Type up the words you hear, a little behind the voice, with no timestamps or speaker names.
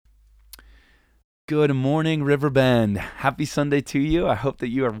Good morning, Riverbend. Happy Sunday to you. I hope that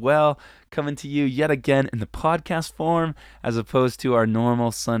you are well. Coming to you yet again in the podcast form as opposed to our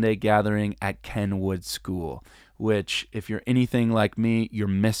normal Sunday gathering at Kenwood School, which, if you're anything like me, you're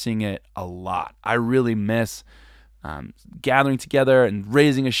missing it a lot. I really miss gathering together and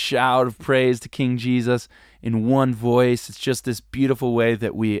raising a shout of praise to King Jesus in one voice. It's just this beautiful way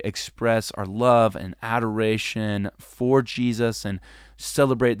that we express our love and adoration for Jesus and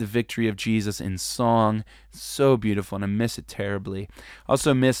celebrate the victory of Jesus in song. It's so beautiful, and I miss it terribly. I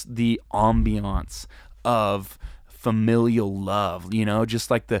also miss the ambiance of familial love,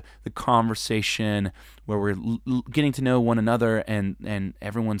 just like the conversation where we're getting to know one another and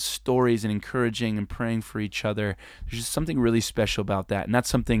everyone's stories and encouraging and praying for each other. There's just something really special about that, and that's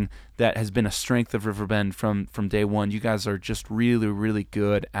something that has been a strength of Riverbend from day one. You guys are just really, really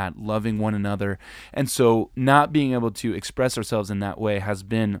good at loving one another, and so not being able to express ourselves in that way has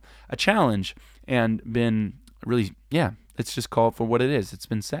been a challenge and been really, it's just called for what it is. It's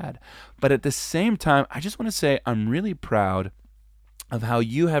been sad. But at the same time, I just want to say I'm really proud of how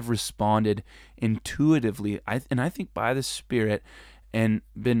you have responded intuitively, and I think by the Spirit, and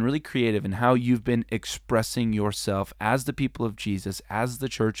been really creative in how you've been expressing yourself as the people of Jesus, as the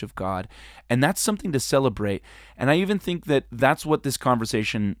church of God. And that's something to celebrate. And I even think that that's what this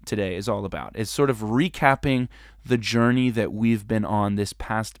conversation today is all about. It's sort of recapping the journey that we've been on this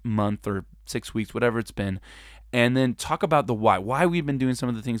past month or 6 weeks, whatever it's been, and then talk about the why we've been doing some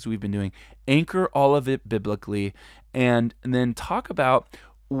of the things that we've been doing, anchor all of it biblically, and then talk about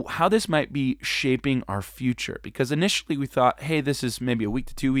how this might be shaping our future. Because initially we thought, hey, this is maybe a week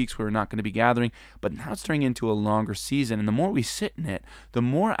to 2 weeks where we're not going to be gathering, but now it's turning into a longer season. And the more we sit in it, the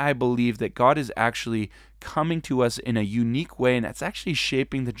more I believe that God is actually coming to us in a unique way, and that's actually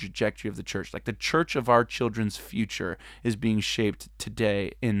shaping the trajectory of the church. Like the church of our children's future is being shaped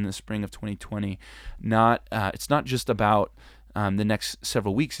today in the spring of 2020. It's not just about the next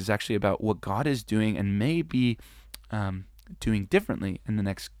several weeks. It's actually about what God is doing and maybe doing differently in the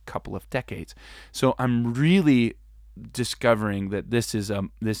next couple of decades. So I'm really discovering that this is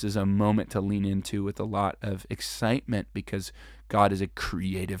a moment to lean into with a lot of excitement, because God is a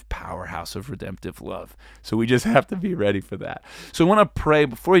creative powerhouse of redemptive love. So we just have to be ready for that. So I want to pray.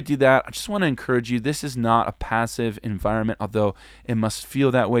 Before we do that, I just want to encourage you. This is not a passive environment, although it must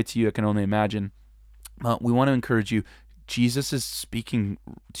feel that way to you. I can only imagine. We want to encourage you. Jesus is speaking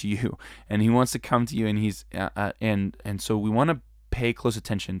to you, and he wants to come to you, and he's and so we want to pay close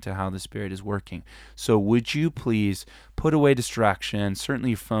attention to how the Spirit is working. So would you please put away distractions,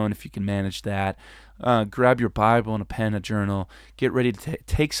 certainly your phone if you can manage that. Grab your Bible and a pen, a journal. Get ready to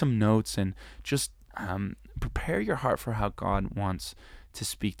take some notes, and just prepare your heart for how God wants to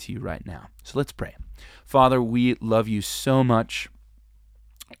speak to you right now. So let's pray. Father, we love you so much,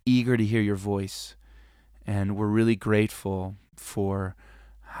 eager to hear your voice. And we're really grateful for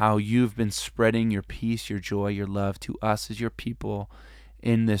how you've been spreading your peace, your joy, your love to us as your people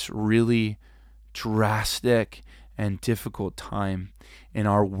in this really drastic and difficult time in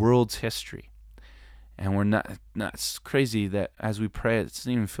our world's history. And we're not it's crazy that as we pray, it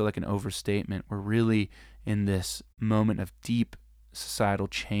doesn't even feel like an overstatement. We're really in this moment of deep societal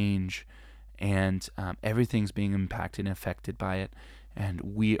change, and everything's being impacted and affected by it. And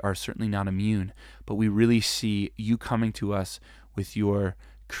we are certainly not immune, but we really see you coming to us with your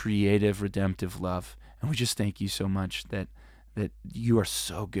creative, redemptive love. And we just thank you so much that you are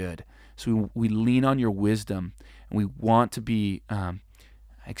so good. So we lean on your wisdom, and we want to be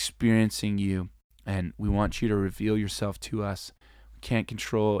experiencing you, and we want you to reveal yourself to us. We can't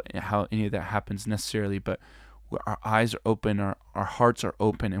control how any of that happens necessarily, but our eyes are open, our hearts are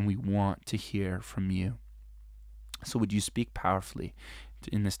open, and we want to hear from you. So would you speak powerfully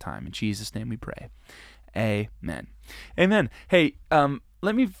in this time? In Jesus' name we pray. Amen. Amen. Hey,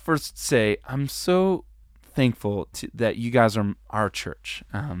 let me first say I'm so thankful that you guys are our church.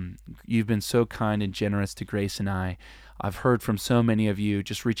 You've been so kind and generous to Grace and I. I've heard from so many of you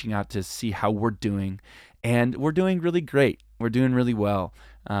just reaching out to see how we're doing, and we're doing really great. We're doing really well.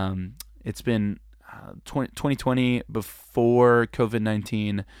 It's been 2020 before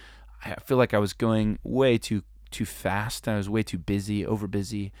COVID-19. I feel like I was going way too fast. I was way too busy, over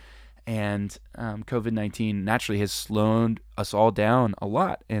busy, and COVID-19 naturally has slowed us all down a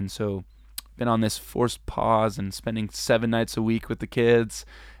lot. And so been on this forced pause and spending 7 nights a week with the kids,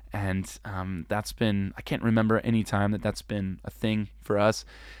 and that's been, I can't remember any time that's been a thing for us.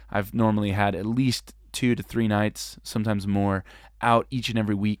 I've normally had at least 2 to 3 nights, sometimes more, out each and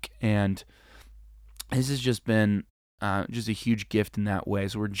every week, and this has just been just a huge gift in that way.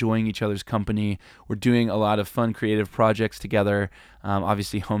 So we're enjoying each other's company. We're doing a lot of fun, creative projects together.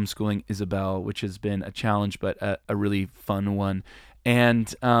 Obviously, homeschooling Isabel, which has been a challenge, but a really fun one.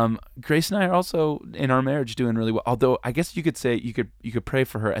 And Grace and I are also in our marriage doing really well. Although I guess you could say you could pray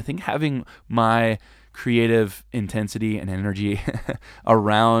for her. I think having my creative intensity and energy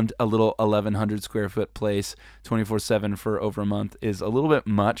around a little 1,100 square foot place 24/7 for over a month is a little bit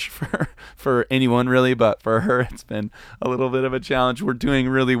much for anyone really, but for her it's been a little bit of a challenge. We're doing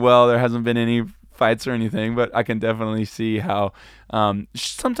really well. There hasn't been any fights or anything, but I can definitely see how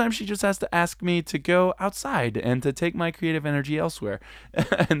sometimes she just has to ask me to go outside and to take my creative energy elsewhere,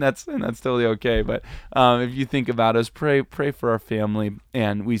 and that's totally okay. But if you think about us, pray for our family,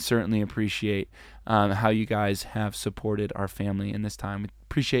 and we certainly appreciate how you guys have supported our family in this time. We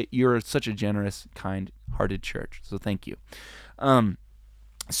appreciate you're such a generous, kind-hearted church, so thank you.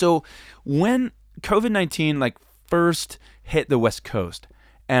 So when COVID-19 first hit the West Coast,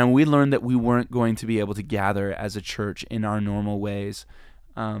 and we learned that we weren't going to be able to gather as a church in our normal ways,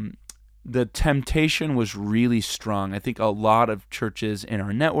 the temptation was really strong. I think a lot of churches in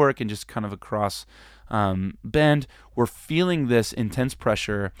our network and just kind of across Bend were feeling this intense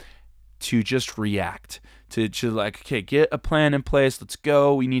pressure to just react, to okay, get a plan in place, let's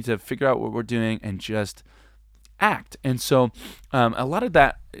go, we need to figure out what we're doing and just act. And so a lot of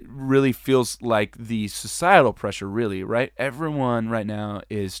that really feels like the societal pressure, really, right? Everyone right now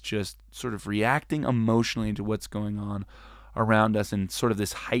is just sort of reacting emotionally to what's going on around us in sort of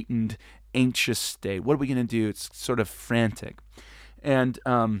this heightened, anxious state. What are we going to do? It's sort of frantic. And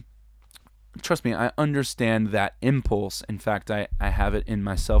trust me, I understand that impulse. In fact, I have it in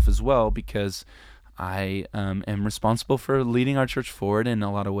myself as well, because I am responsible for leading our church forward in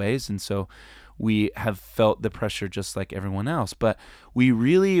a lot of ways. And so we have felt the pressure just like everyone else. But we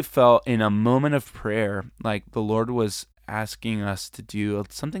really felt in a moment of prayer like the Lord was asking us to do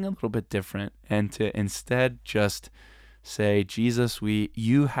something a little bit different, and to instead just say, Jesus,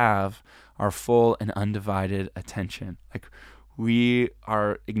 you have our full and undivided attention. We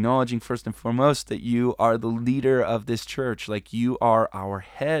are acknowledging first and foremost that you are the leader of this church. You are our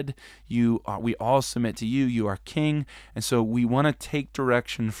head. We all submit to you. You are king. And so we want to take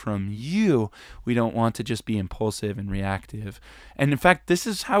direction from you. We don't want to just be impulsive and reactive. And in fact, this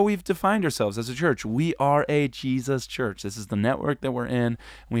is how we've defined ourselves as a church. We are a Jesus church. This is the network that we're in.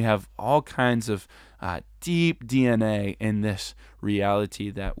 We have all kinds of deep DNA in this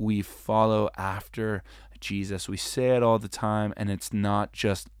reality that we follow after Jesus. We say it all the time, and it's not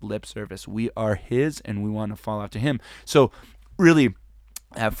just lip service. We are his, and we want to follow after him. So really,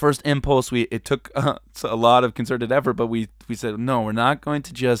 at first impulse, it took a lot of concerted effort, but we said, no, we're not going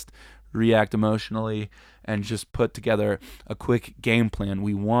to just react emotionally and just put together a quick game plan.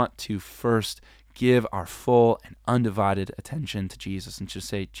 We want to first give our full and undivided attention to Jesus and just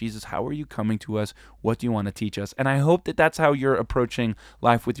say, Jesus, how are you coming to us? What do you want to teach us? And I hope that that's how you're approaching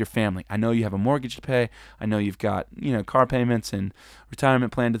life with your family. I know you have a mortgage to pay. I know you've got, car payments and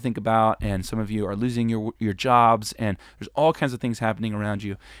retirement plan to think about. And some of you are losing your jobs, and there's all kinds of things happening around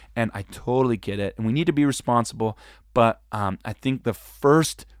you. And I totally get it. And we need to be responsible. But I think the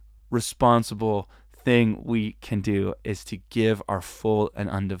first responsible thing we can do is to give our full and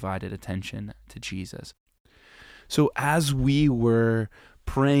undivided attention to Jesus. So as we were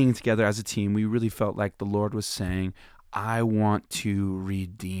praying together as a team, we really felt like the Lord was saying, I want to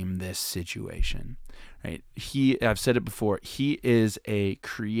redeem this situation. Right? I've said it before, he is a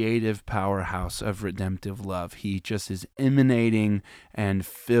creative powerhouse of redemptive love. He just is emanating and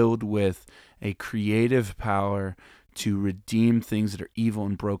filled with a creative power to redeem things that are evil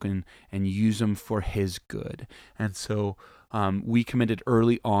and broken and use them for his good. And so we committed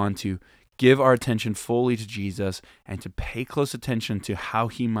early on to give our attention fully to Jesus and to pay close attention to how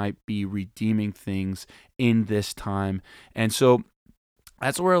he might be redeeming things in this time. And so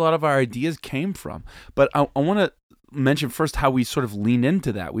that's where a lot of our ideas came from. But I want to mention first how we sort of leaned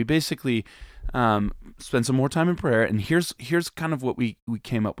into that. We basically spent some more time in prayer, and here's kind of what we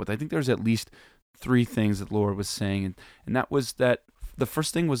came up with. I think there's at least 3 things that the Lord was saying, and that was that the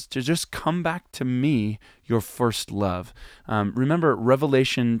first thing was to just come back to me, your first love. Remember,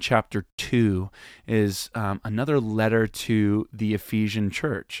 Revelation chapter 2 is another letter to the Ephesian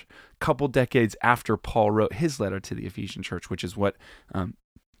church, a couple decades after Paul wrote his letter to the Ephesian church, which is what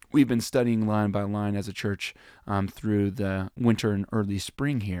we've been studying line by line as a church through the winter and early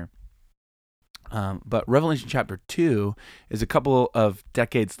spring here. But Revelation chapter 2 is a couple of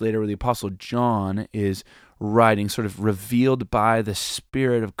decades later, where the Apostle John is writing, sort of revealed by the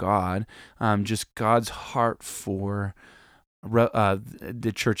Spirit of God, just God's heart for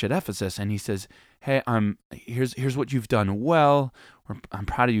the church at Ephesus. And he says, hey, here's what you've done well. I'm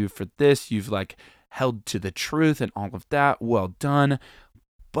proud of you for this. You've like held to the truth and all of that. Well done.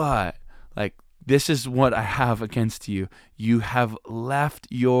 But like, this is what I have against you. You have left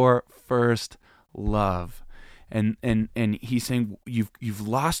your first love. And he's saying you've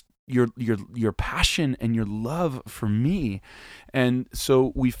lost your passion and your love for me. And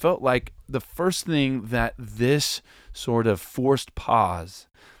so we felt like the first thing that this sort of forced pause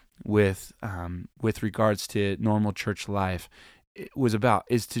with regards to normal church life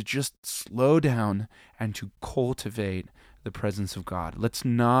is to just slow down and to cultivate the presence of God. Let's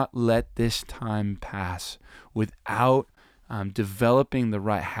not let this time pass without developing the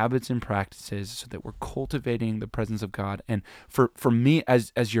right habits and practices so that we're cultivating the presence of God. And for me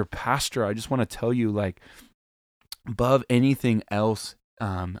as your pastor, I just want to tell you, like, above anything else,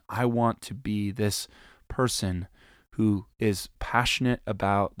 I want to be this person who is passionate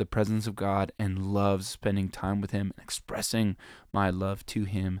about the presence of God and loves spending time with Him and expressing my love to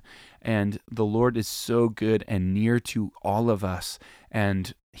Him. And the Lord is so good and near to all of us,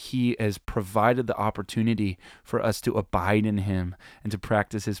 and He has provided the opportunity for us to abide in Him and to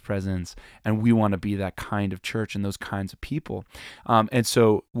practice His presence. And we want to be that kind of church and those kinds of people. And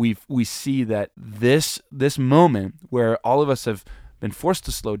so we see that this moment where all of us have been forced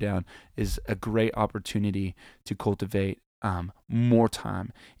to slow down is a great opportunity to cultivate more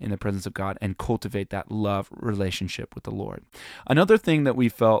time in the presence of God and cultivate that love relationship with the Lord. Another thing that we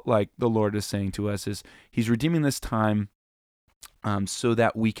felt like the Lord is saying to us is He's redeeming this time so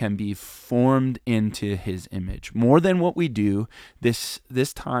that we can be formed into His image. More than what we do, this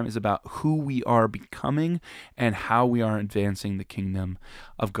time is about who we are becoming and how we are advancing the kingdom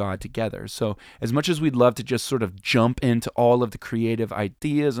of God together. So as much as we'd love to just sort of jump into all of the creative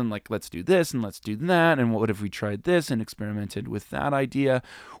ideas and like, let's do this and let's do that, and what if we tried this and experimented with that idea,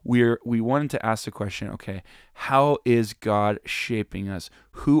 we wanted to ask the question, okay, how is God shaping us?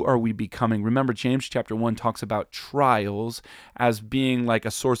 Who are we becoming? Remember, James chapter 1 talks about trials as being like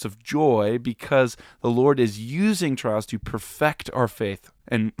a source of joy because the Lord is using trials to perfect our faith.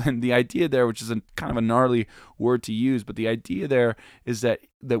 And the idea there, which is kind of a gnarly word to use, but the idea there is that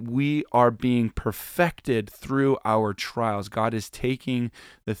we are being perfected through our trials. God is taking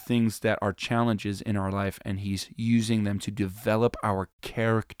the things that are challenges in our life and He's using them to develop our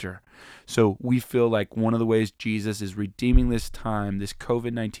character. So we feel like one of the ways Jesus is redeeming this time, this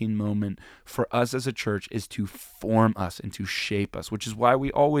COVID-19 moment for us as a church, is to form us and to shape us, which is why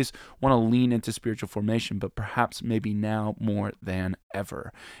we always want to lean into spiritual formation, but perhaps maybe now more than ever.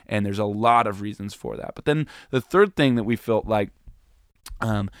 And there's a lot of reasons for that. But then the third thing that we felt like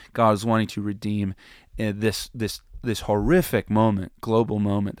God is wanting to redeem this horrific moment, global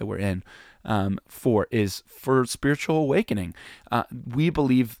moment that we're in, for spiritual awakening. We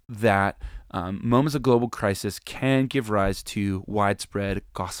believe that moments of global crisis can give rise to widespread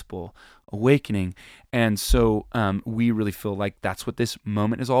gospel awakening. And so we really feel like that's what this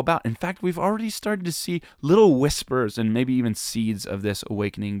moment is all about. In fact, we've already started to see little whispers and maybe even seeds of this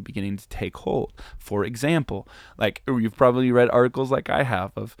awakening beginning to take hold. For example, like you've probably read articles like I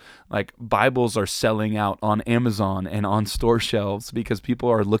have of like Bibles are selling out on Amazon and on store shelves because people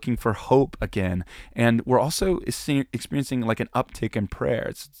are looking for hope again. And we're also experiencing like an uptick in prayer.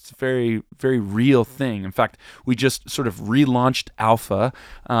 It's a very, very real thing. In fact, we just sort of relaunched Alpha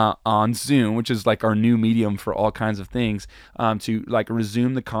on Zoom, which is like our new medium for all kinds of things, to like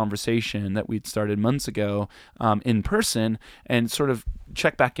resume the conversation that we'd started months ago in person and sort of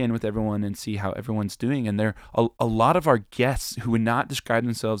check back in with everyone and see how everyone's doing. And there are a lot of our guests who would not describe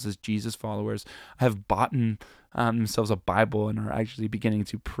themselves as Jesus followers have bought themselves a Bible and are actually beginning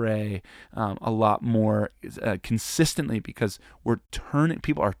to pray a lot more consistently because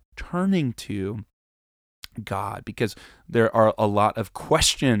people are turning to God because there are a lot of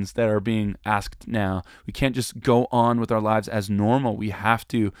questions that are being asked now. We can't just go on with our lives as normal. We have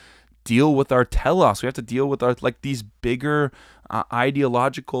to deal with our telos. We have to deal with our these bigger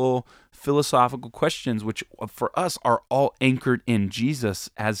ideological, philosophical questions, which for us are all anchored in Jesus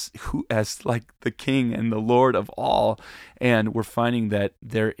as like the King and the Lord of all. And we're finding that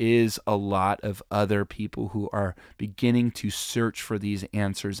there is a lot of other people who are beginning to search for these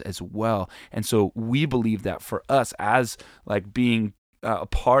answers as well. And so we believe that for us as like being a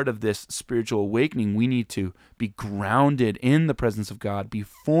part of this spiritual awakening, we need to be grounded in the presence of God, be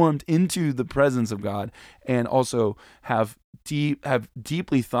formed into the presence of God, and also have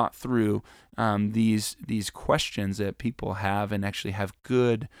deeply thought through these questions that people have and actually have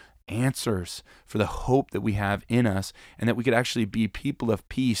good answers for the hope that we have in us, and that we could actually be people of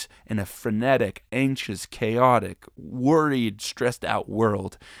peace in a frenetic, anxious, chaotic, worried, stressed out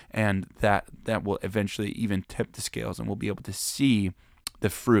world. And that will eventually even tip the scales, and we'll be able to see the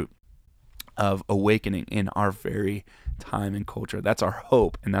fruit of awakening in our very time and culture. That's our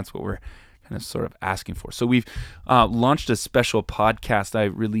hope, and that's what we're kind of sort of asking for. So we've launched a special podcast I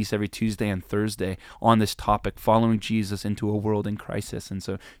release every Tuesday and Thursday on this topic, following Jesus into a world in crisis. And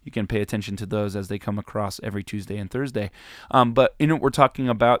so you can pay attention to those as they come across every Tuesday and Thursday. But in it, we're talking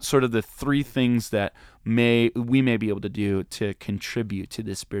about sort of the three things that we may be able to do to contribute to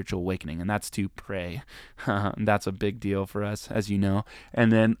this spiritual awakening, and that's to pray. That's a big deal for us, as you know.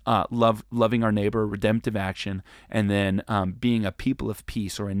 And then loving our neighbor, redemptive action, and then being a people of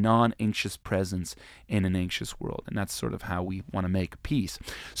peace, or a non-anxious presence in an anxious world. And that's sort of how we want to make peace.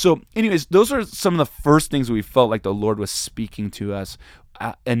 So anyways, those are some of the first things we felt like the Lord was speaking to us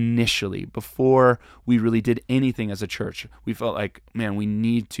initially, before we really did anything as a church. We felt like, man, we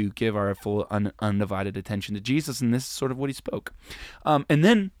need to give our full undivided attention to Jesus, and this is sort of what he spoke. And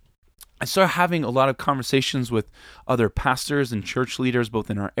then I started having a lot of conversations with other pastors and church leaders,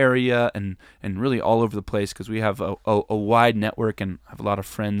 both in our area and really all over the place, because we have a wide network and have a lot of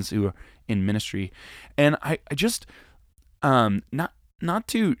friends who are in ministry. And I just, not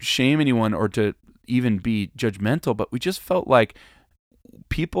to shame anyone or to even be judgmental, but we just felt like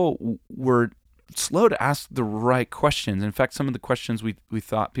people were slow to ask the right questions. In fact, some of the questions we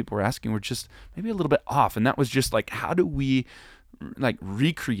thought people were asking were just maybe a little bit off. And that was just like, how do we like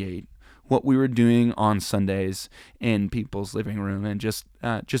recreate what we were doing on Sundays in people's living room, and just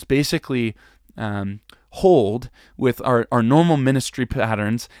basically hold with our normal ministry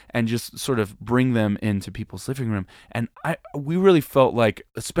patterns and just sort of bring them into people's living room. And we really felt like,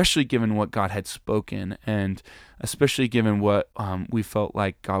 especially given what God had spoken, and especially given what we felt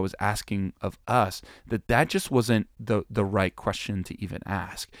like God was asking of us, that just wasn't the right question to even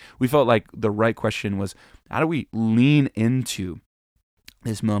ask. We felt like the right question was, how do we lean into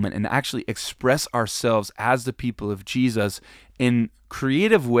this moment and actually express ourselves as the people of Jesus in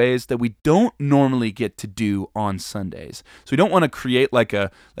creative ways that we don't normally get to do on Sundays. So we don't want to create like a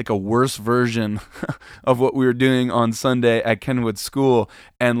worse version of what we were doing on Sunday at Kenwood School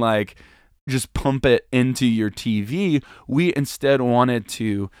and like just pump it into your TV. We instead wanted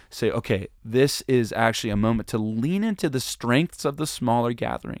to say, okay, this is actually a moment to lean into the strengths of the smaller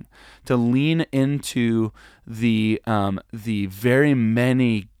gathering, to lean into the very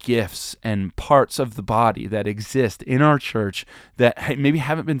many gifts and parts of the body that exist in our church that maybe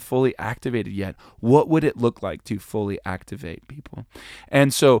haven't been fully activated yet. What would it look like to fully activate people?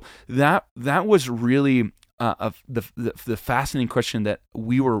 And so that was really of the fascinating question that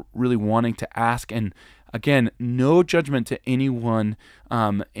we were really wanting to ask. And again, no judgment to anyone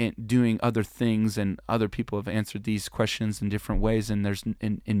in doing other things, and other people have answered these questions in different ways, and there's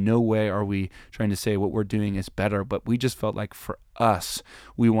in no way are we trying to say what we're doing is better, but we just felt like for us,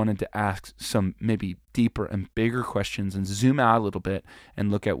 we wanted to ask some maybe deeper and bigger questions and zoom out a little bit and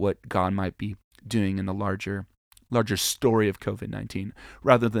look at what God might be doing in the larger story of COVID-19,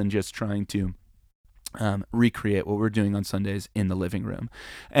 rather than just trying to recreate what we're doing on Sundays in the living room.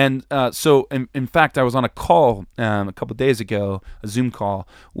 And so in fact, I was on a call a couple of days ago, a Zoom call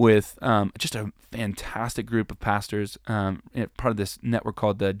with just a fantastic group of pastors, part of this network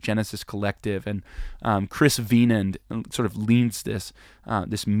called the Genesis Collective. And Chris Wienand sort of leads this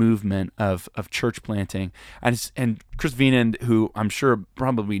movement of church planting. And Chris Wienand, who I'm sure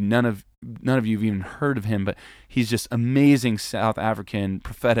probably none of you have even heard of him, but he's just amazing South African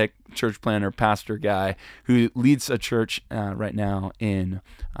prophetic church planter, pastor guy who leads a church right now in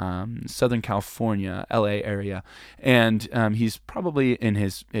Southern California, LA area. And he's probably in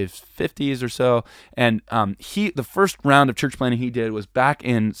his 50s or so. And the first round of church planting he did was back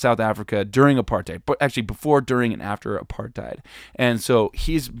in South Africa during apartheid, but actually before, during, and after apartheid. And so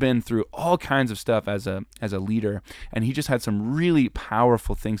he's been through all kinds of stuff as a leader, and he just had some really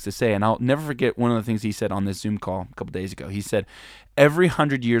powerful things to say. And I'll never forget one of the things he said on this Zoom call a couple days ago. He said, every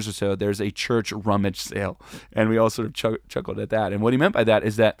 100 years or so, there's a church rummage sale. And we all sort of chuckled at that. And what he meant by that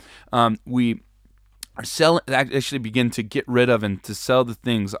is that we actually begin to get rid of and to sell the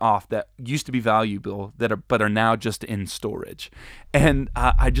things off that used to be valuable but are now just in storage. And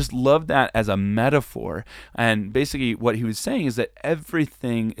I just love that as a metaphor. And basically what he was saying is that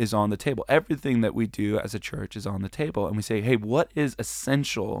everything is on the table. Everything that we do as a church is on the table. And we say, hey, what is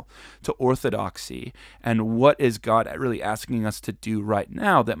essential to orthodoxy? And what is God really asking us to do right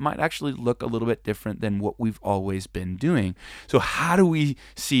now that might actually look a little bit different than what we've always been doing? So how do we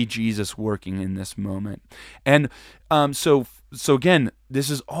see Jesus working in this moment? moment. And so again, this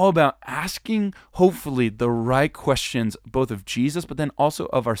is all about asking, hopefully, the right questions, both of Jesus, but then also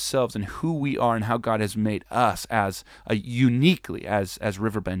of ourselves and who we are and how God has made us as uniquely as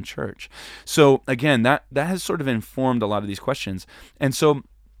Riverbend Church. So again, that has sort of informed a lot of these questions. And so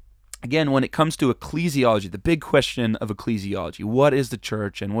again, when it comes to ecclesiology, the big question of ecclesiology, what is the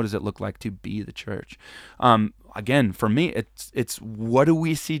church and what does it look like to be the church? Again, for me, it's what do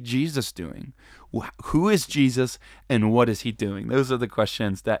we see Jesus doing? Who is Jesus and what is he doing? Those are the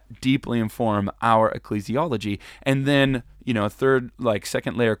questions that deeply inform our ecclesiology. And then, a third,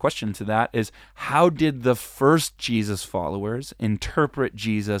 second layer question to that is, how did the first Jesus followers interpret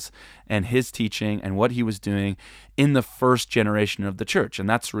Jesus and his teaching and what he was doing in the first generation of the church? And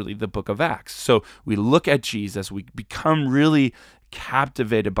that's really the book of Acts. So we look at Jesus, we become really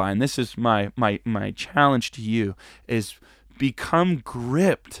captivated by, and this is my challenge to you, is become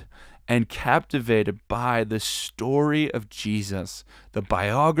gripped and captivated by the story of Jesus, the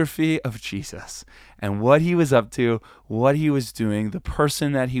biography of Jesus, and what he was up to, what he was doing, the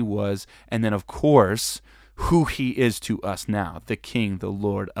person that he was, and then, of course, who he is to us now, the King, the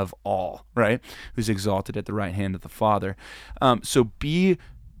Lord of all, right? Who's exalted at the right hand of the Father. So be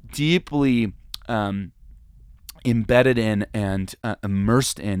deeply embedded in and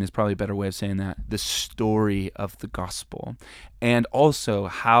immersed in, is probably a better way of saying that, the story of the gospel, and also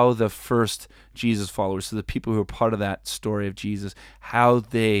how the first Jesus followers, so the people who are part of that story of Jesus, how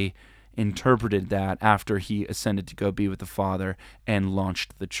they interpreted that after he ascended to go be with the Father and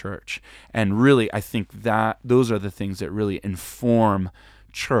launched the church. And really, I think that those are the things that really inform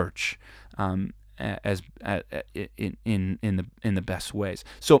church as in the best ways.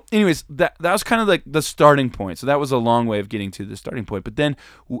 So anyways, that was kind of like the starting point. So that was a long way of getting to the starting point. But then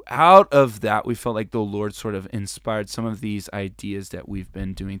out of that, we felt like the Lord sort of inspired some of these ideas that we've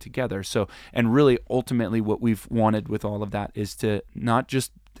been doing together. So, and really ultimately what we've wanted with all of that is to not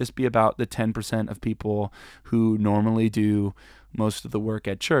just this be about the 10% of people who normally do most of the work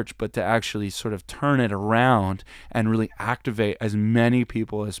at church, but to actually sort of turn it around and really activate as many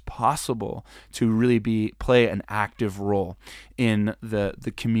people as possible to really play an active role in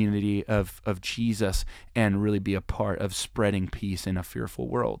the community of Jesus and really be a part of spreading peace in a fearful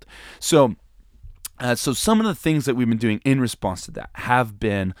world. So some of the things that we've been doing in response to that have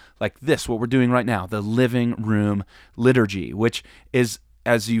been like this, what we're doing right now, the living room liturgy, which is,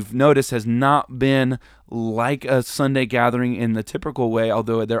 as you've noticed, has not been like a Sunday gathering in the typical way,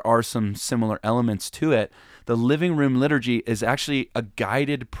 although there are some similar elements to it. The living room liturgy is actually a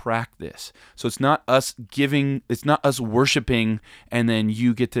guided practice. So it's not us worshiping and then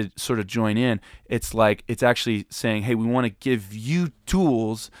you get to sort of join in. It's actually saying, hey, we want to give you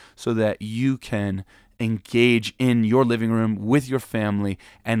tools so that you can engage in your living room with your family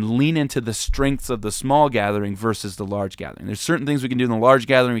and lean into the strengths of the small gathering versus the large gathering. There's certain things we can do in the large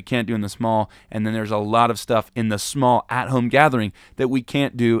gathering we can't do in the small, and then there's a lot of stuff in the small at-home gathering that we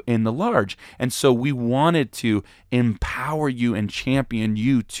can't do in the large. And so we wanted to empower you and champion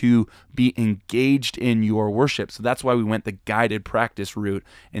you to be engaged in your worship. So that's why we went the guided practice route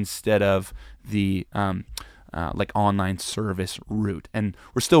instead of the online service route. And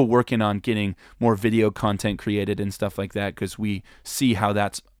we're still working on getting more video content created and stuff like that, because we see how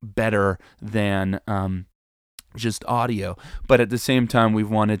that's better than just audio. But at the same time,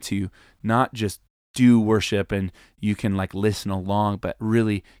 we've wanted to not just do worship and you can listen along, but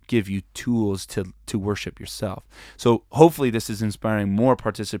really give you tools to worship yourself. So hopefully this is inspiring more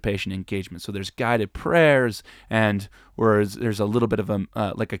participation and engagement. So there's guided prayers, and whereas there's a little bit of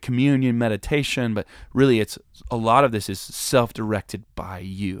a communion meditation, but really it's a lot of this is self-directed by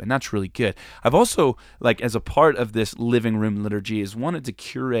you, and that's really good. I've also, as a part of this living room liturgy, is wanted to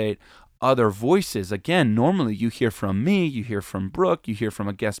curate other voices. Again, normally you hear from me, you hear from Brooke, you hear from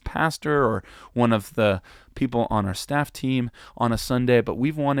a guest pastor or one of the people on our staff team on a Sunday, but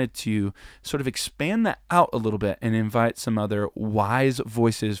we've wanted to sort of expand that out a little bit and invite some other wise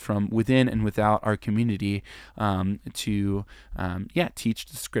voices from within and without our community to teach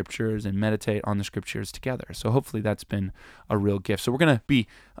the scriptures and meditate on the scriptures together. So hopefully that's been a real gift. So we're going to be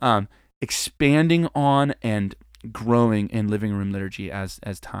expanding on and growing in living room liturgy as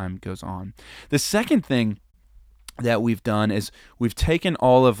time goes on. The second thing that we've done is we've taken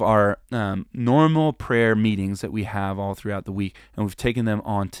all of our normal prayer meetings that we have all throughout the week, and we've taken them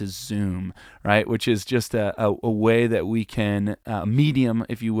onto Zoom, right? Which is just a way that we can, medium,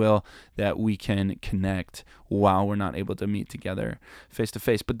 if you will, that we can connect while we're not able to meet together face to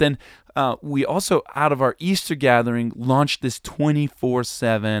face. But then we also, out of our Easter gathering, launched this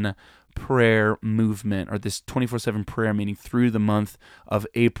 24/7 prayer movement, or this 24/7 prayer meeting through the month of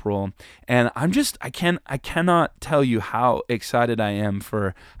April. And I cannot tell you how excited I am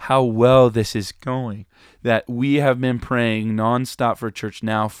for how well this is going. That we have been praying nonstop for church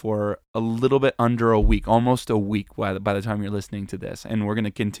now for a little bit under a week, almost a week by the time you're listening to this. And we're going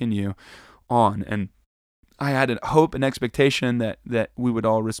to continue on. And I had a hope and expectation that we would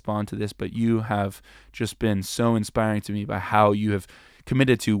all respond to this, but you have just been so inspiring to me by how you have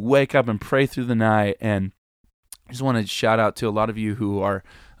committed to wake up and pray through the night. And I just want to shout out to a lot of you who are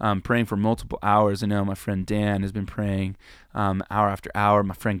praying for multiple hours. I know my friend Dan has been praying hour after hour.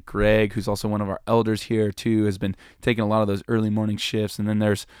 My friend Greg, who's also one of our elders here too, has been taking a lot of those early morning shifts. And then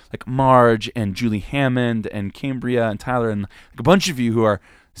there's like Marge and Julie Hammond and Cambria and Tyler and like a bunch of you who are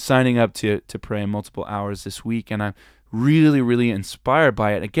signing up to pray multiple hours this week. And I'm really, really inspired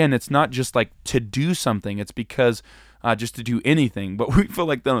by it. Again, it's not just like to do something. It's because just to do anything, but we feel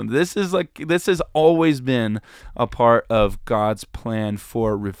like this has always been a part of God's plan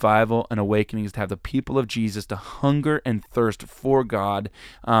for revival and awakening, is to have the people of Jesus to hunger and thirst for God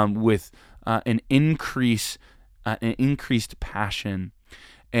with an increased passion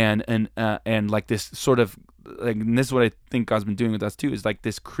and like this sort of like, and this is what I think God's been doing with us too, is like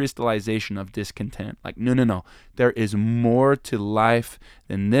this crystallization of discontent. Like, no. There is more to life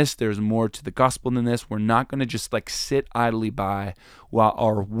than this. There's more to the gospel than this. We're not going to just like sit idly by while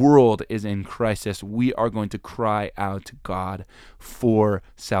our world is in crisis. We are going to cry out to God for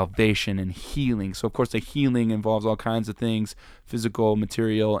salvation and healing. So of course the healing involves all kinds of things, physical,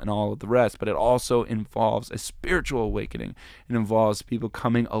 material, and all of the rest, but it also involves a spiritual awakening. It involves people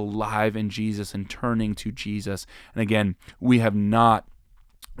coming alive in Jesus and turning to Jesus. And again, we have not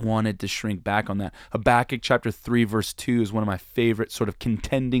wanted to shrink back on that. Habakkuk chapter 3 verse 2 is one of my favorite sort of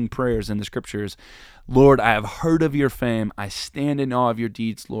contending prayers in the scriptures. Lord, I have heard of your fame. I stand in awe of your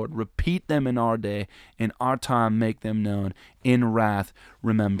deeds, Lord. Repeat them in our day. In our time, make them known. In wrath,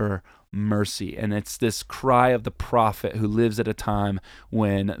 remember mercy. And it's this cry of the prophet who lives at a time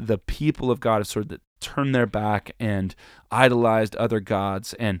when the people of God have sort of turned their back and idolized other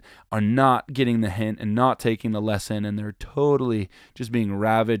gods and are not getting the hint and not taking the lesson, and they're totally just being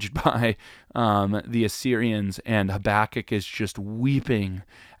ravaged by the Assyrians. And Habakkuk is just weeping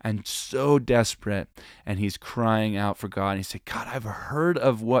and so desperate, and he's crying out for God. And he said, God, I've heard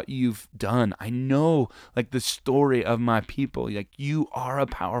of what you've done. I know like the story of my people. Like, you are a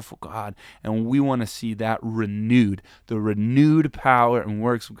powerful God, and we want to see that renewed, the renewed power and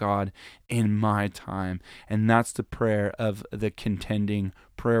works of God in my time. And that's the prayer of the contending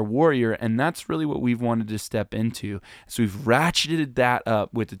prayer warrior, and that's really what we've wanted to step into. So we've ratcheted that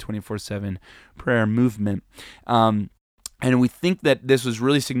up with the 24/7 prayer movement. And we think that this was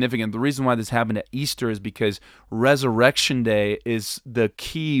really significant. The reason why this happened at Easter is because Resurrection Day is the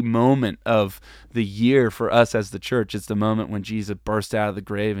key moment of the year for us as the church. It's the moment when Jesus burst out of the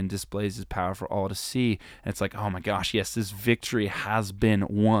grave and displays his power for all to see. And it's like, oh my gosh, yes, this victory has been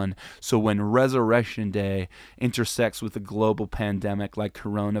won. So when Resurrection Day intersects with a global pandemic like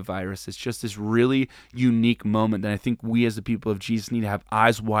coronavirus, it's just this really unique moment that I think we as the people of Jesus need to have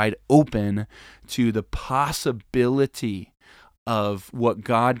eyes wide open to the possibility of what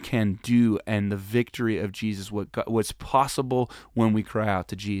God can do and the victory of Jesus, what's possible when we cry out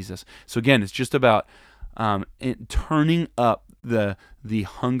to Jesus. So again, it's just about turning up the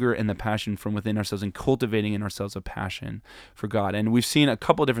hunger and the passion from within ourselves and cultivating in ourselves a passion for God. And we've seen a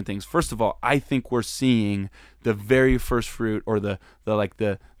couple of different things. First of all, I think we're seeing the very first fruit, or the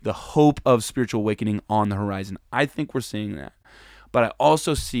hope of spiritual awakening on the horizon. I think we're seeing that. But I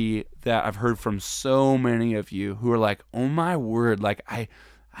also see that I've heard from so many of you who are like, oh my word, like I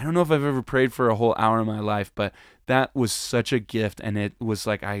don't know if I've ever prayed for a whole hour in my life, but that was such a gift. And it was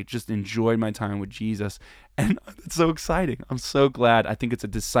like, I just enjoyed my time with Jesus. And it's so exciting. I'm so glad. I think it's a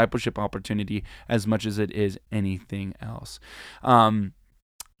discipleship opportunity as much as it is anything else.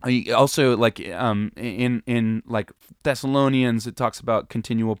 Also, like in like Thessalonians, it talks about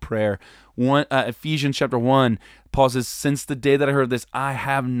continual prayer. Ephesians chapter 1, Paul says, since the day that I heard this, I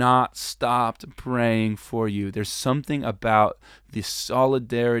have not stopped praying for you. There's something about the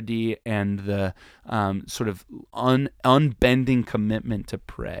solidarity and the sort of unbending commitment to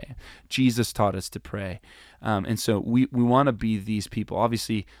pray. Jesus taught us to pray. And so we want to be these people.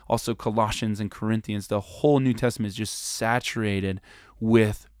 Obviously, also Colossians and Corinthians, the whole New Testament is just saturated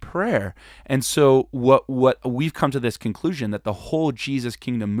with prayer. And so what we've come to this conclusion that the whole Jesus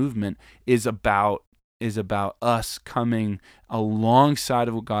Kingdom movement is about us coming alongside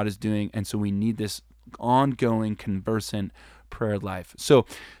of what God is doing. And so we need this ongoing, conversant prayer life. So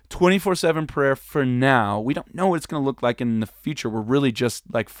 24/7 prayer for now. We don't know what it's going to look like in the future. We're really just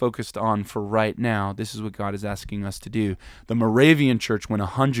like focused on for right now. This is what God is asking us to do. The Moravian Church went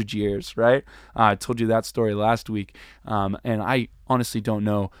 100 years, right? I told you that story last week, and I honestly don't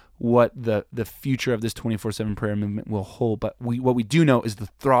know what the future of this 24/7 prayer movement will hold. But what we do know is the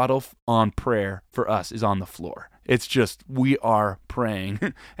throttle on prayer for us is on the floor. It's just we are praying,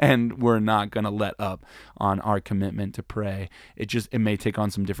 and we're not going to let up on our commitment to pray. It may take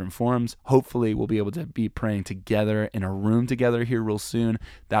on some different forms. Hopefully, we'll be able to be praying together in a room together here real soon.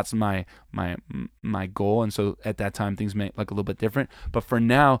 That's my goal, and so at that time things may look a little bit different. But for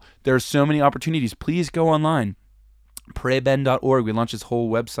now, there are so many opportunities. Please go online. praybend.org. We launched this whole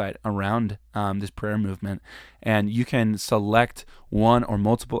website around this prayer movement, and you can select one or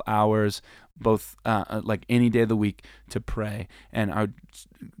multiple hours, both like any day of the week, to pray. And I would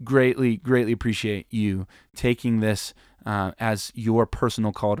greatly appreciate you taking this as your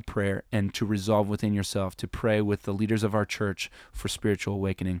personal call to prayer and to resolve within yourself to pray with the leaders of our church for spiritual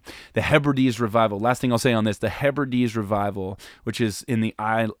awakening. The Hebrides Revival, last thing I'll say on this, the Hebrides Revival, which is in the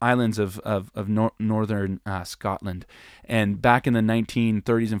islands of northern Scotland. And back in the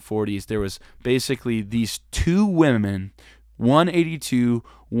 1930s and 40s, there was basically these two women, 182,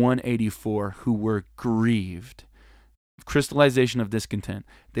 184, who were grieved. Crystallization of discontent.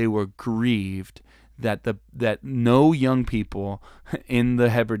 They were grieved that no young people in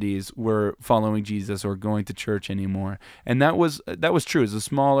the Hebrides were following Jesus or going to church anymore. And that was true. It's a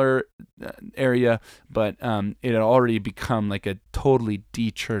smaller area, but it had already become like a totally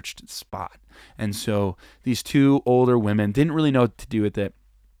de-churched spot. And so these two older women didn't really know what to do with it.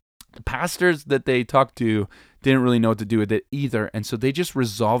 The pastors that they talked to didn't really know what to do with it either. And so they just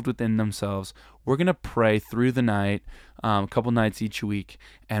resolved within themselves, we're going to pray through the night, a couple nights each week,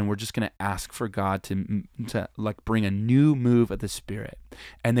 and we're just going to ask for God to like bring a new move of the Spirit.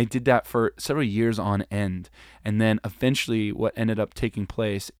 And they did that for several years on end. And then eventually what ended up taking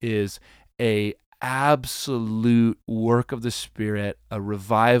place is a absolute work of the Spirit, a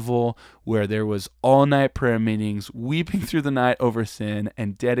revival where there was all-night prayer meetings, weeping through the night over sin,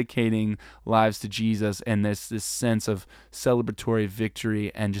 and dedicating lives to Jesus, and this sense of celebratory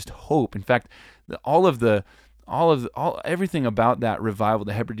victory and just hope. In fact, everything about that revival,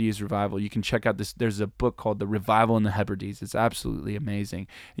 the Hebrides revival, you can check out this. There's a book called The Revival in the Hebrides. It's absolutely amazing.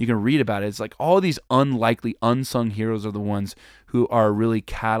 You can read about it. It's like all these unlikely, unsung heroes are the ones who are really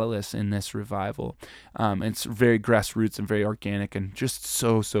catalysts in this revival. It's very grassroots and very organic and just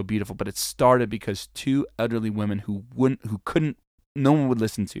so beautiful. But it started because two elderly women who no one would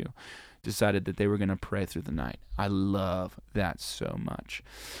listen to, decided that they were going to pray through the night. I love that so much.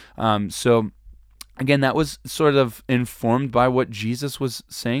 Again, that was sort of informed by what Jesus was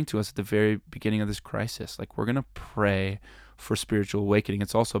saying to us at the very beginning of this crisis. Like, we're going to pray for spiritual awakening.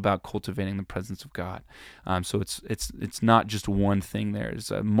 It's also about cultivating the presence of God. So it's not just one thing there.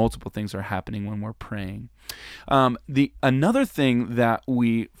 There's multiple things are happening when we're praying. Another thing that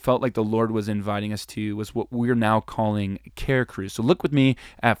we felt like the Lord was inviting us to was what we're now calling Care Cruise. So look with me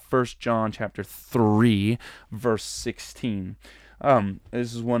at 1 John chapter 3, verse 16.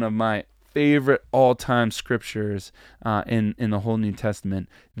 This is one of my favorite all-time scriptures in the whole New Testament.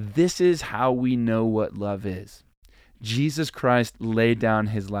 This is how we know what love is. Jesus Christ laid down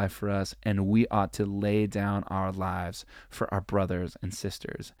his life for us, and we ought to lay down our lives for our brothers and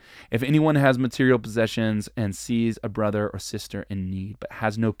sisters. If anyone has material possessions and sees a brother or sister in need, but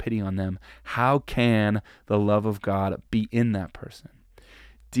has no pity on them, how can the love of God be in that person?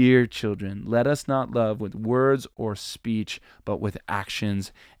 Dear children, let us not love with words or speech, but with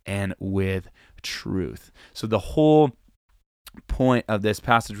actions and with truth. So the whole point of this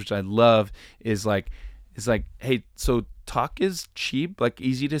passage, which I love, is like, hey, so talk is cheap, like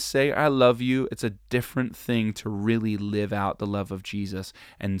easy to say, I love you. It's a different thing to really live out the love of Jesus.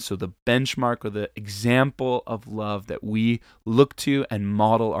 And so the benchmark or the example of love that we look to and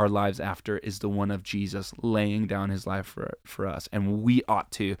model our lives after is the one of Jesus laying down his life for us. And we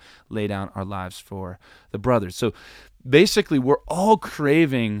ought to lay down our lives for the brothers. So basically, we're all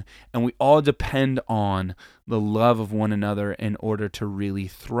craving and we all depend on the love of one another in order to really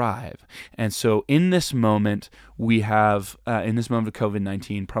thrive. And so in this moment, we have, in this moment of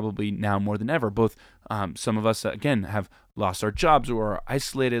COVID-19, probably now more than ever, both some of us, again, have lost our jobs or are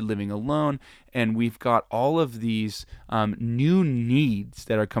isolated, living alone, and we've got all of these new needs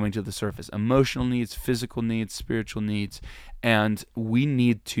that are coming to the surface, emotional needs, physical needs, spiritual needs, and we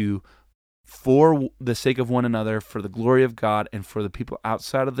need to, for the sake of one another, for the glory of God, and for the people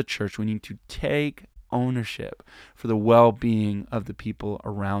outside of the church, we need to take ownership for the well-being of the people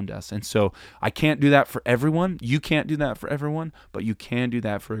around us. And so I can't do that for everyone. You can't do that for everyone, but you can do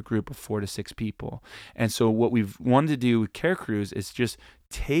that for a group of 4 to 6 people. And so what we've wanted to do with Care Crews is just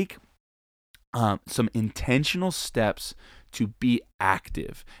take some intentional steps to be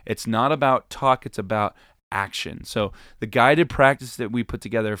active. It's not about talk, it's about action. So the guided practice that we put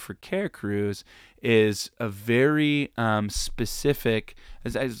together for Care Crews is a very specific,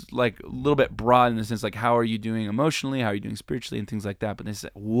 as like a little bit broad in the sense like how are you doing emotionally, how are you doing spiritually, and things like that. But they say,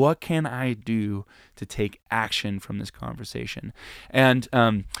 what can I do to take action from this conversation? And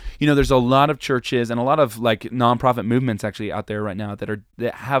there's a lot of churches and a lot of like nonprofit movements actually out there right now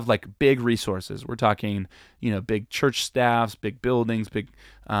that have like big resources. We're talking, big church staffs, big buildings, big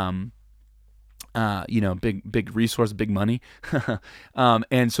big resource, big money.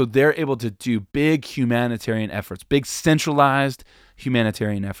 And so they're able to do big humanitarian efforts, big centralized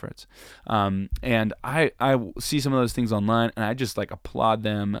humanitarian efforts. And I see some of those things online and I just like applaud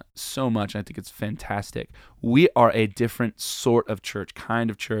them so much. I think it's fantastic. We are a different sort of church, kind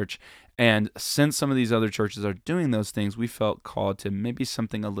of church. And since some of these other churches are doing those things, we felt called to maybe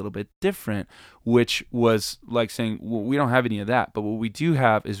something a little bit different, which was like saying, well, we don't have any of that. But what we do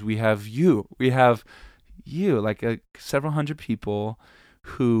have is we have you. We have you, like several hundred people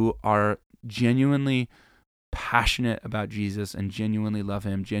who are genuinely passionate about Jesus and genuinely love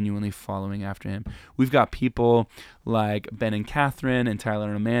him, genuinely following after him. We've got people like Ben and Catherine and Tyler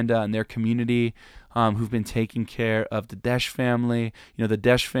and Amanda and their community who've been taking care of the Desh family. The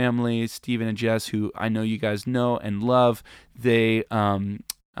Desh family, Stephen and Jess, who I know you guys know and love, they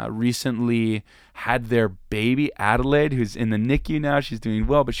recently had their baby, Adelaide, who's in the NICU now. She's doing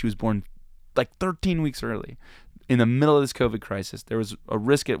well, but she was born like 13 weeks early in the middle of this COVID crisis. There was a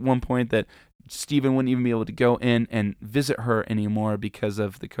risk at one point that Stephen wouldn't even be able to go in and visit her anymore because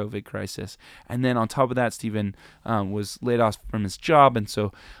of the COVID crisis. And then on top of that, Stephen was laid off from his job. And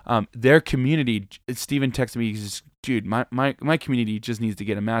so their community, Stephen texted me, he says, dude, my community just needs to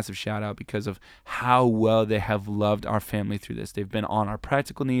get a massive shout out because of how well they have loved our family through this. They've been on our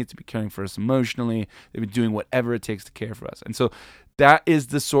practical needs, they've been caring for us emotionally, they've been doing whatever it takes to care for us. And so that is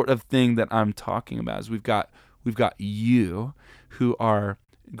the sort of thing that I'm talking about. Is we've got you who are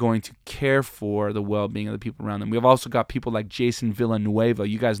going to care for the well-being of the people around them. We've also got people like Jason Villanueva.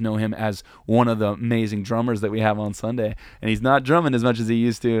 You guys know him as one of the amazing drummers that we have on Sunday, and he's not drumming as much as he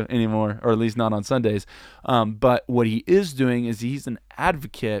used to anymore, or at least not on Sundays. But what he is doing is he's an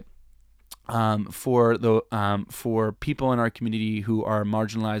advocate for people in our community who are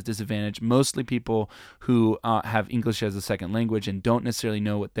marginalized, disadvantaged, mostly people who have English as a second language and don't necessarily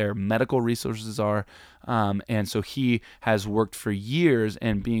know what their medical resources are. And so he has worked for years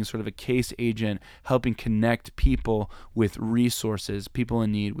and being sort of a case agent, helping connect people with resources, people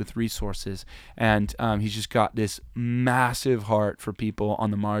in need with resources. And he's just got this massive heart for people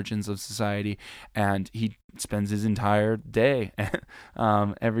on the margins of society. And he spends his entire day,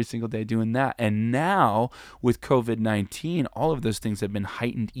 every single day doing that. And now with COVID-19, all of those things have been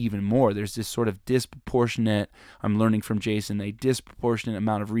heightened even more. There's this sort of disproportionate, I'm learning from Jason, a disproportionate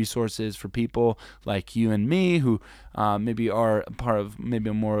amount of resources for people like you and me who maybe are part of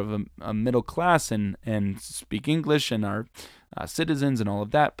maybe more of a middle class and speak English and are citizens and all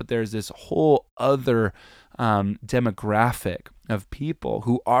of that. But there's this whole other demographic of people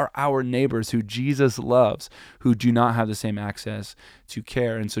who are our neighbors, who Jesus loves, who do not have the same access to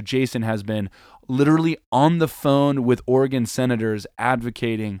care. And so Jason has been literally on the phone with Oregon senators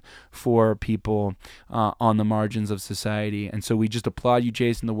advocating for people on the margins of society. And so we just applaud you,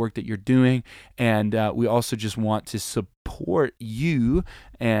 Jason, the work that you're doing. And we also just want to support you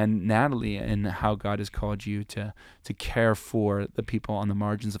and Natalie and how God has called you to care for the people on the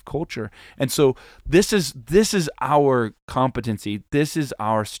margins of culture. And so this is our competency. This is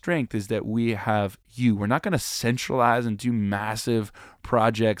our strength, is that we have you. We're not going to centralize and do massive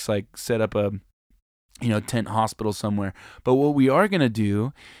projects like set up a tent hospital somewhere. But what we are going to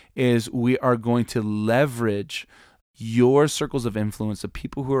do is we are going to leverage your circles of influence, the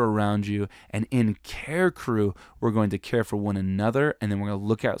people who are around you, and in Care Crew, we're going to care for one another, and then we're going to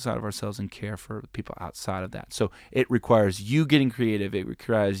look outside of ourselves and care for the people outside of that. So it requires you getting creative. It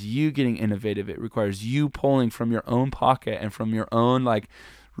requires you getting innovative. It requires you pulling from your own pocket and from your own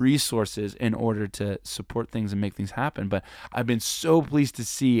resources in order to support things and make things happen. But I've been so pleased to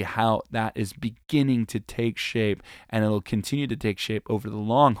see how that is beginning to take shape, and it'll continue to take shape over the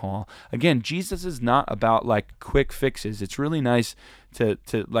long haul. Again, Jesus is not about quick fixes. It's really nice to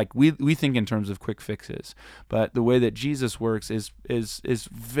like we think in terms of quick fixes, but the way that Jesus works is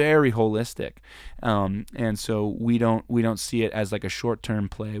very holistic, and so we don't see it as like a short-term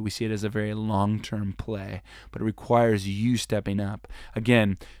play. We see it as a very long-term play, but it requires you stepping up.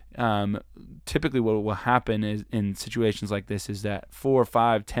 Again, typically what will happen is in situations like this is that 4,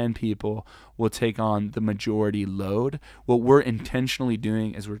 5, 10 people will take on the majority load. What we're intentionally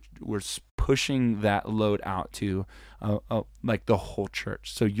doing is we're pushing that load out to like the whole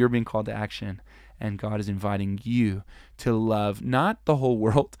church. So you're being called to action, and God is inviting you to love not the whole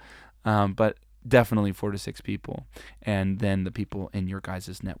world, but definitely 4 to 6 people, and then the people in your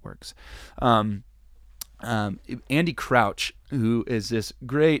guys' networks. Andy Crouch, who is this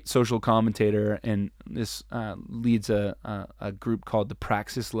great social commentator and this leads a group called the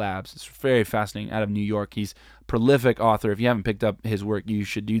Praxis Labs. It's very fascinating, out of New York. He's a prolific author. If you haven't picked up his work, you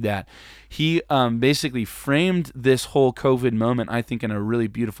should do that. He basically framed this whole COVID moment, I think, in a really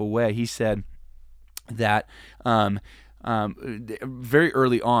beautiful way. He said that very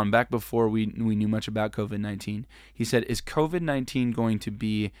early on, back before we knew much about COVID-19, he said, is COVID-19 going to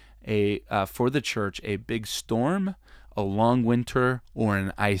be for the church a big storm, a long winter, or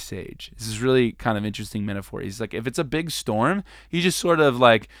an ice age? This is really kind of interesting metaphor. He's like, if it's a big storm, you just sort of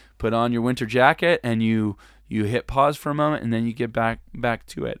like put on your winter jacket and you hit pause for a moment and then you get back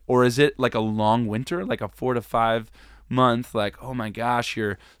to it. Or is it like a long winter, like a 4 to 5 month, like, oh my gosh,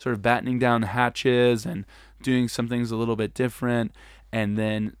 you're sort of battening down the hatches and doing some things a little bit different, and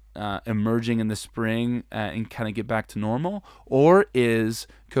then emerging in the spring and kind of get back to normal? Or is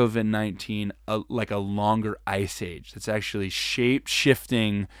COVID-19 like a longer ice age that's actually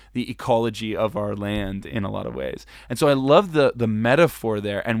shape-shifting the ecology of our land in a lot of ways? And so I love the metaphor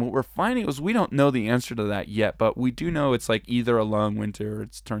there. And what we're finding is we don't know the answer to that yet, but we do know it's like either a long winter or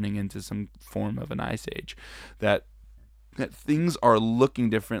it's turning into some form of an ice age, that things are looking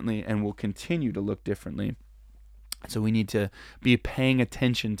differently and will continue to look differently. So we need to be paying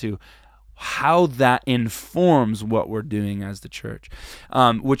attention to how that informs what we're doing as the church,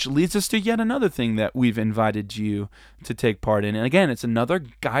 which leads us to yet another thing that we've invited you to take part in. And again, it's another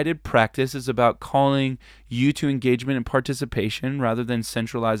guided practice. It's about calling you to engagement and participation rather than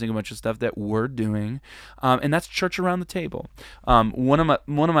centralizing a bunch of stuff that we're doing, and that's church around the table. One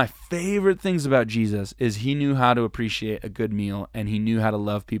of my favorite things about Jesus is he knew how to appreciate a good meal, and he knew how to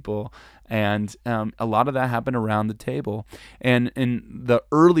love people. And a lot of that happened around the table. And the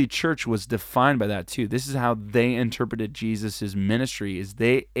early church was defined by that too. This is how they interpreted Jesus' ministry, is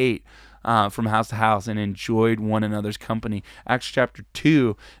they ate from house to house and enjoyed one another's company. Acts chapter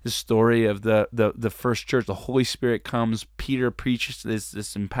 2, the story of the first church. The Holy Spirit comes. Peter preaches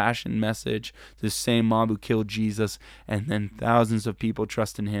this impassioned message to the same mob who killed Jesus, and then thousands of people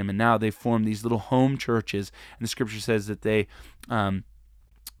trust in him. And now they form these little home churches. And the scripture says that they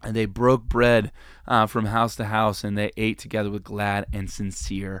broke bread from house to house, and they ate together with glad and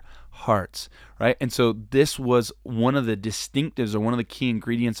sincere hearts, right? And so this was one of the distinctives, or one of the key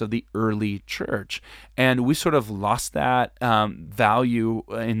ingredients of the early church. And we sort of lost that value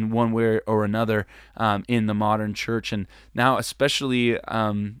in one way or another in the modern church. And now, especially,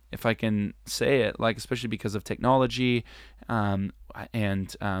 if I can say it, like especially because of technology and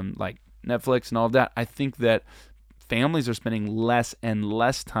like Netflix and all of that, I think that families are spending less and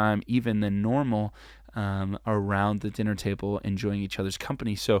less time, even than normal, around the dinner table, enjoying each other's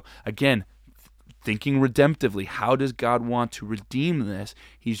company. So again, thinking redemptively, how does God want to redeem this?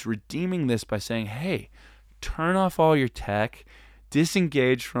 He's redeeming this by saying, hey, turn off all your tech,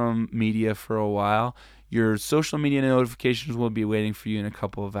 disengage from media for a while. Your social media notifications will be waiting for you in a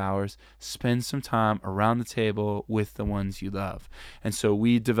couple of hours. Spend some time around the table with the ones you love. And so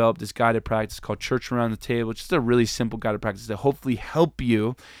we developed this guided practice called Church Around the Table. Just a really simple guided practice to hopefully help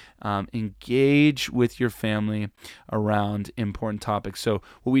you engage with your family around important topics. So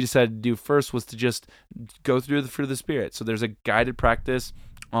what we decided to do first was to just go through the fruit of the Spirit. So there's a guided practice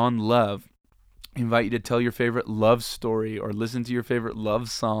on love. I invite you to tell your favorite love story or listen to your favorite love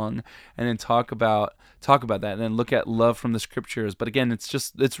song, and then talk about that, and then look at love from the scriptures. But again,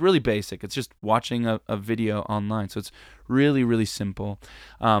 it's really basic. It's just watching a video online. So it's really, really simple.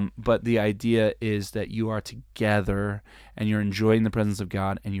 But the idea is that you are together and you're enjoying the presence of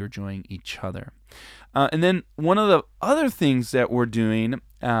God and you're enjoying each other. And then one of the other things that we're doing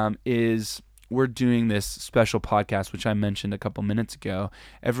is we're doing this special podcast, which I mentioned a couple minutes ago,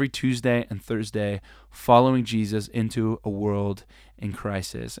 every Tuesday and Thursday, following Jesus into a world in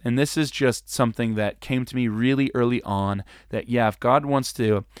crisis. And this is just something that came to me really early on, that, if God wants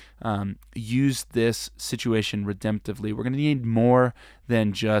to use this situation redemptively, we're going to need more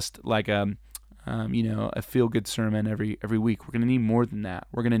than just like a a feel-good sermon every week. We're going to need more than that.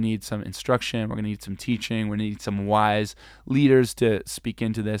 We're going to need some instruction. We're going to need some teaching. We're going to need some wise leaders to speak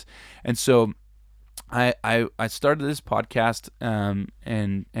into this. And so I started this podcast,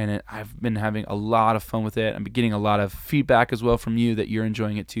 I've been having a lot of fun with it. I'm getting a lot of feedback as well from you that you're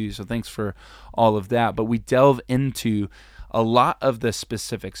enjoying it too. So thanks for all of that. But we delve into a lot of the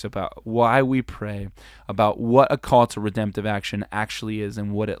specifics about why we pray, about what a call to redemptive action actually is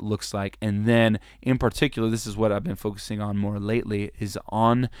and what it looks like. And then in particular, this is what I've been focusing on more lately, is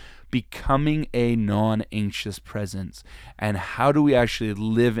on becoming a non-anxious presence. And how do we actually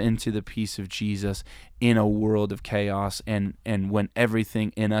live into the peace of Jesus in a world of chaos, and when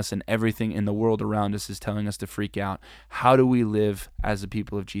everything in us and everything in the world around us is telling us to freak out? How do we live as the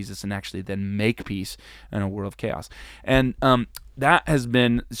people of Jesus and actually then make peace in a world of chaos? And that has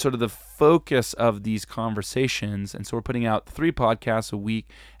been sort of the focus of these conversations. And so we're putting out 3 podcasts a week,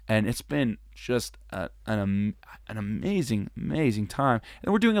 and it's been just an amazing time.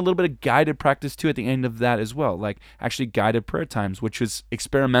 And we're doing a little bit of guided practice too at the end of that as well, like actually guided prayer times, which was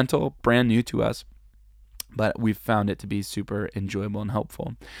experimental, brand new to us, but we've found it to be super enjoyable and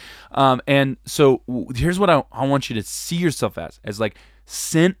helpful. And so here's what I want you to see yourself as like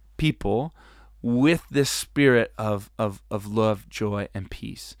sent people with this spirit of love, joy, and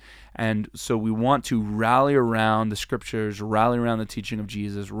peace. And so we want to rally around the scriptures, rally around the teaching of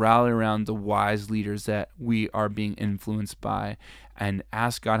Jesus, rally around the wise leaders that we are being influenced by, and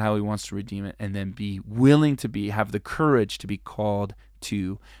ask God how he wants to redeem it, and then be willing to have the courage to be called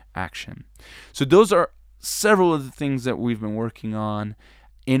to action. So those are several of the things that we've been working on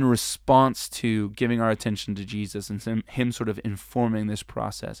in response to giving our attention to Jesus and him sort of informing this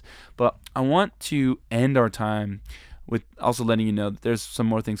process. But I want to end our time with also letting you know that there's some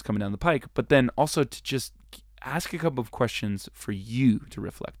more things coming down the pike, but then also to just ask a couple of questions for you to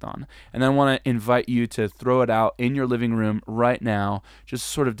reflect on. And then I want to invite you to throw it out in your living room right now, just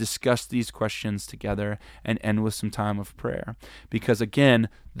sort of discuss these questions together and end with some time of prayer. Because again,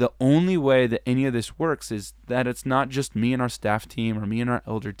 the only way that any of this works is that it's not just me and our staff team or me and our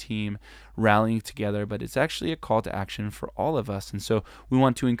elder team rallying together, but it's actually a call to action for all of us. And so we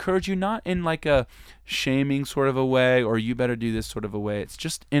want to encourage you, not in like a shaming sort of a way, or you better do this sort of a way. It's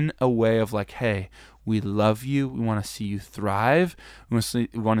just in a way of like, hey, we love you. We want to see you thrive. We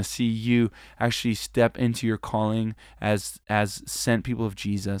want to see you actually step into your calling as sent people of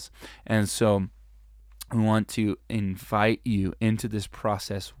Jesus. And so we want to invite you into this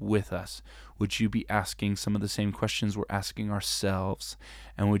process with us. Would you be asking some of the same questions we're asking ourselves?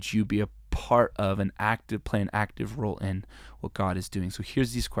 And would you be a part of play an active role in what God is doing? So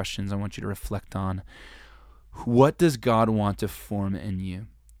here's these questions I want you to reflect on. What does God want to form in you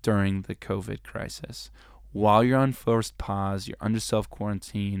during the COVID crisis? While you're on forced pause, you're under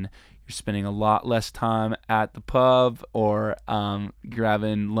self-quarantine, you're spending a lot less time at the pub or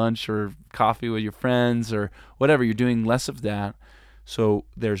grabbing lunch or coffee with your friends or whatever. You're doing less of that, so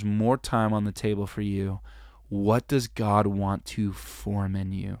there's more time on the table for you. What does God want to form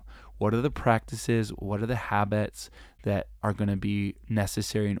in you? What are the practices? What are the habits that are going to be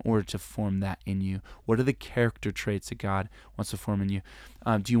necessary in order to form that in you? What are the character traits that God wants to form in you?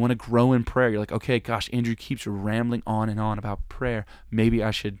 Do you want to grow in prayer? You're like, okay, gosh, Andrew keeps rambling on and on about prayer. Maybe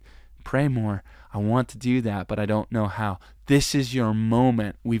I should pray more. I want to do that, but I don't know how. This is your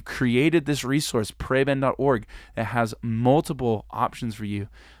moment. We've created this resource, praybend.org, that has multiple options for you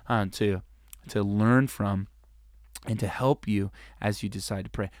to learn from and to help you as you decide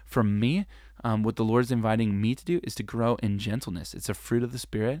to pray. For me, what the Lord is inviting me to do is to grow in gentleness. It's a fruit of the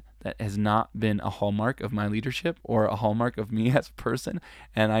Spirit that has not been a hallmark of my leadership or a hallmark of me as a person,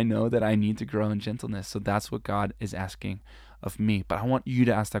 and I know that I need to grow in gentleness. So that's what God is asking of me. But I want you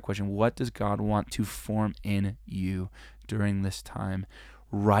to ask that question. What does God want to form in you during this time?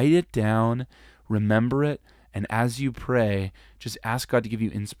 Write it down, remember it, and as you pray, just ask God to give you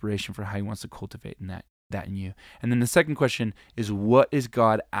inspiration for how he wants to cultivate that in you. And then the second question is, what is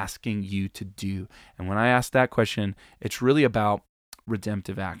God asking you to do? And when I ask that question, it's really about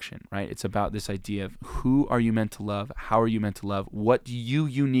redemptive action, right? It's about this idea of who are you meant to love? How are you meant to love? What do you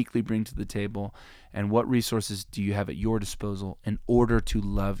uniquely bring to the table? And what resources do you have at your disposal in order to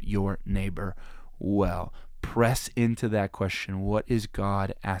love your neighbor well? Press into that question. What is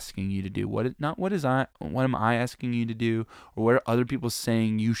God asking you to do? What am I asking you to do? Or what are other people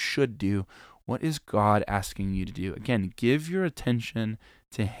saying you should do? What is God asking you to do? Again, give your attention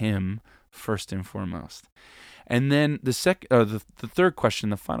to him first and foremost. And then the third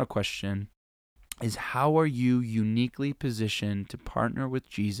question, the final question, is how are you uniquely positioned to partner with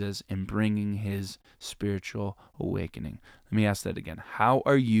Jesus in bringing his spiritual awakening? Let me ask that again. How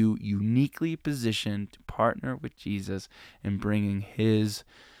are you uniquely positioned to partner with Jesus in bringing his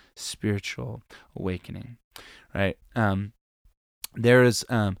spiritual awakening? Right? There's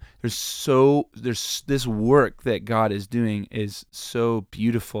this work that God is doing is so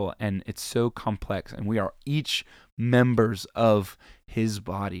beautiful, and it's so complex, and we are each members of his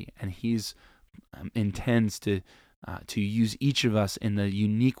body, and he's intends to use each of us in the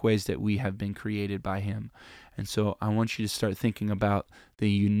unique ways that we have been created by him. And so I want you to start thinking about the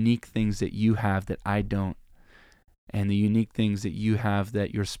unique things that you have that I don't, and the unique things that you have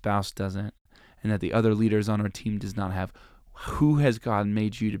that your spouse doesn't, and that the other leaders on our team does not have. Who has God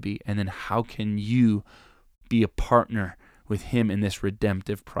made you to be? And then how can you be a partner with him in this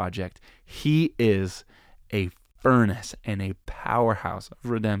redemptive project? He is a furnace and a powerhouse of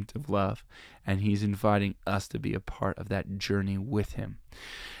redemptive love, and he's inviting us to be a part of that journey with him.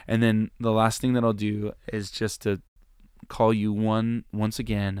 And then the last thing that I'll do is just to call you once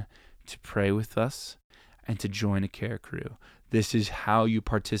again to pray with us and to join a care crew. This is how you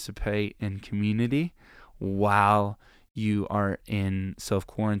participate in community while you are in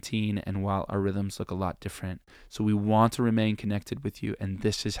self-quarantine and while our rhythms look a lot different. So we want to remain connected with you, and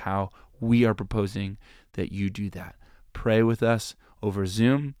this is how we are proposing that you do that. Pray with us over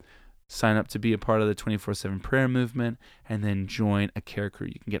Zoom, sign up to be a part of the 24/7 prayer movement, and then join a care crew.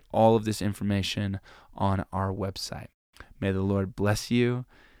 You can get all of this information on our website. May the Lord bless you,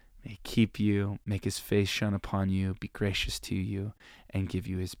 may he keep you, make his face shine upon you, be gracious to you, and give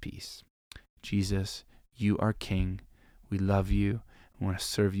you his peace. Jesus, you are King. We love you. We want to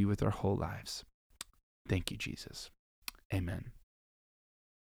serve you with our whole lives. Thank you, Jesus. Amen.